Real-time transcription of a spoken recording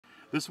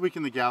This week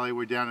in the galley,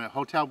 we're down at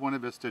Hotel Buena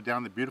Vista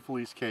down the beautiful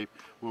East Cape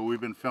where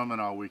we've been filming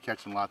all week,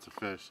 catching lots of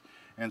fish.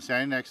 And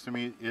standing next to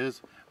me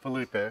is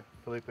Felipe.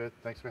 Felipe,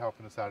 thanks for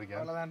helping us out again.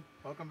 Hello, Dan.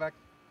 Welcome back.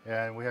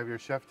 And we have your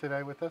chef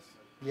today with us?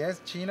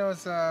 Yes,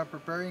 Chino's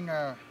preparing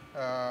a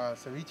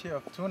ceviche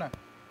of tuna.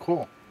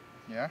 Cool.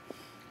 Yeah.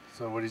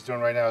 So what he's doing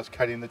right now is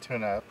cutting the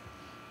tuna up.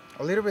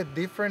 A little bit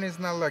different. It's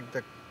not like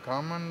the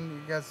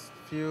common. He has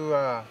few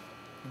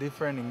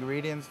different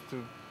ingredients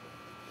to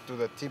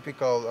the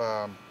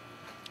typical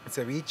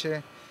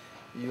ceviche.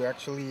 You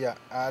actually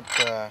add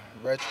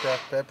red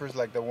cracked peppers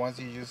like the ones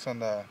you use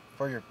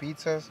for your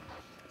pizzas,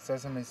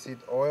 sesame seed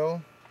oil,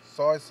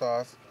 soy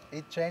sauce.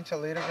 It changed a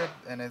little bit,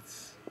 and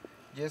it's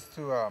just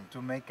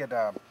to make it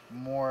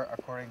more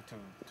according to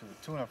the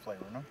tuna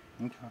flavor, no?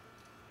 Okay.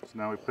 So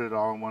now we put it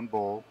all in one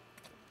bowl.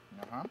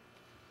 Uh-huh.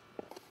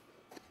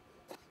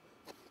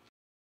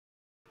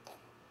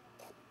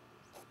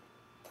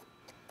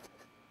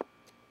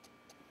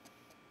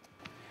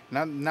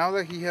 Now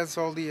that he has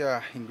all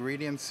the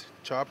ingredients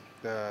chopped,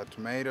 the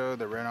tomato,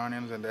 the red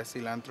onions, and the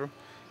cilantro,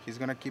 he's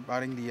gonna keep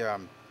adding the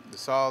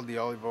salt, the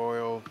olive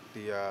oil,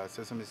 the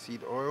sesame seed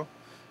oil,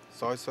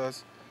 soy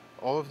sauce.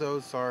 All of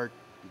those are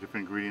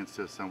Different ingredients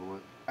to assemble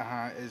it.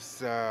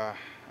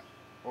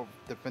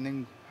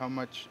 Depending how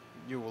much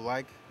you will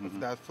like of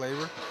that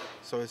flavor.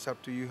 So it's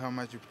up to you how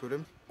much you put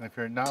in. If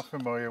you're not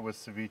familiar with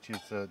ceviche,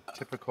 it's a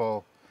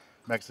typical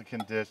Mexican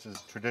dish, it's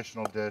a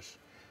traditional dish.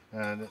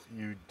 And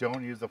you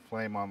don't use a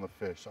flame on the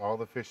fish. All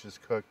the fish is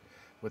cooked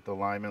with the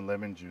lime and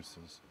lemon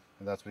juices.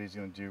 And that's what he's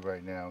going to do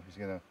right now. He's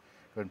going to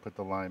go ahead and put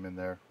the lime in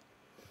there.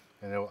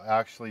 And it will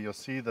actually, you'll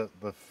see the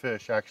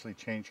fish actually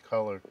change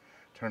color,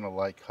 turn a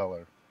light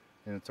color.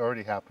 And it's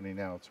already happening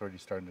now. It's already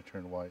starting to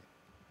turn white.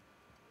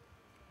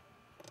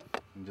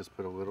 And just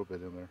put a little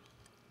bit in there.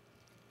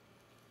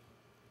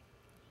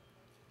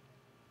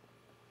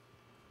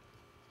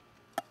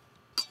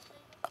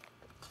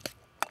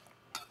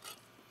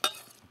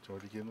 It's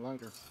already getting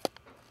lighter.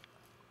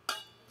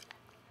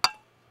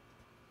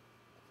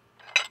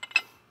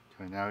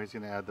 Okay, now he's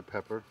going to add the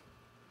pepper.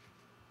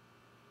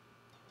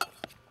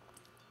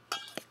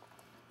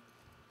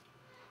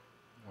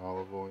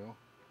 Olive oil.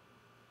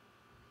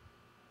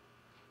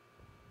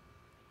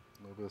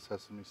 A little bit of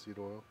sesame seed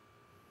oil.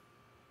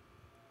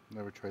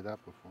 Never tried that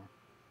before.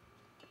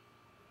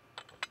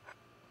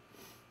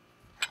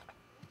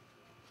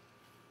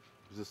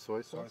 Is this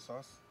soy sauce? Soy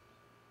sauce.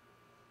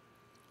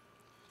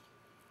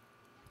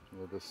 A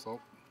little bit of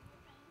salt.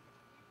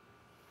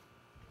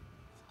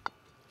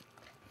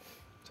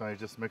 So you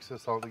just mix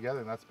this all together,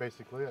 and that's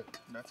basically it.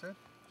 That's it.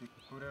 You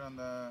can put it on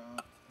the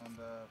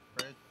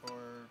fridge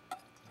for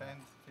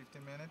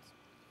 10-15 minutes.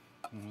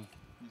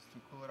 Just to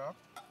cool it off.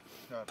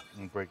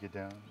 And break it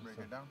down. Break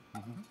it down.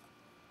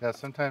 Yeah,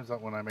 sometimes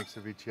when I make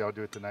ceviche, I'll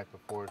do it the night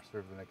before,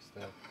 serve the next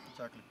day.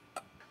 Exactly.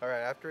 All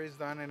right, after it's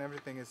done and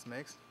everything is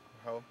mixed,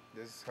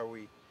 this is how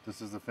we... This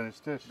is the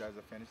finished dish. That's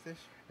the finished dish.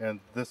 And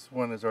this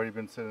one has already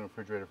been sitting in the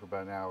refrigerator for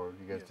about an hour.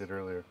 You guys Yes. did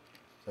earlier.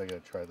 So I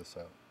gotta try this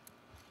out.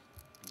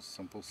 This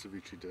simple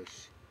ceviche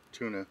dish.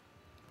 Tuna.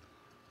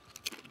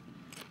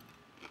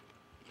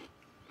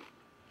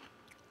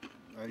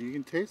 You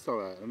can taste all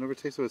that. I've never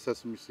tasted with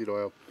sesame seed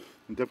oil.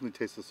 And definitely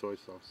taste the soy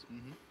sauce.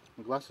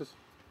 Glasses?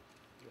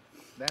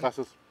 Then,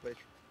 Glasses. pleasure.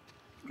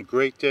 A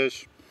great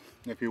dish.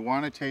 If you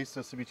want to taste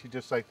a ceviche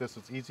dish like this,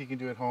 it's easy. You can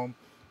do it at home,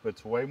 but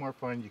it's way more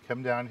fun. You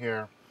come down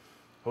here,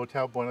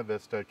 Hotel Buena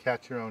Vista,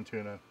 catch your own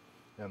tuna,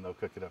 and they'll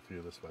cook it up for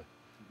you this way.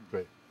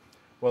 Great.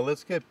 Well,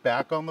 let's get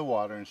back on the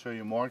water and show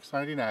you more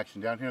exciting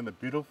action down here in the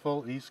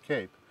beautiful East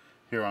Cape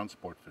here on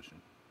Sport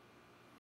Fishing.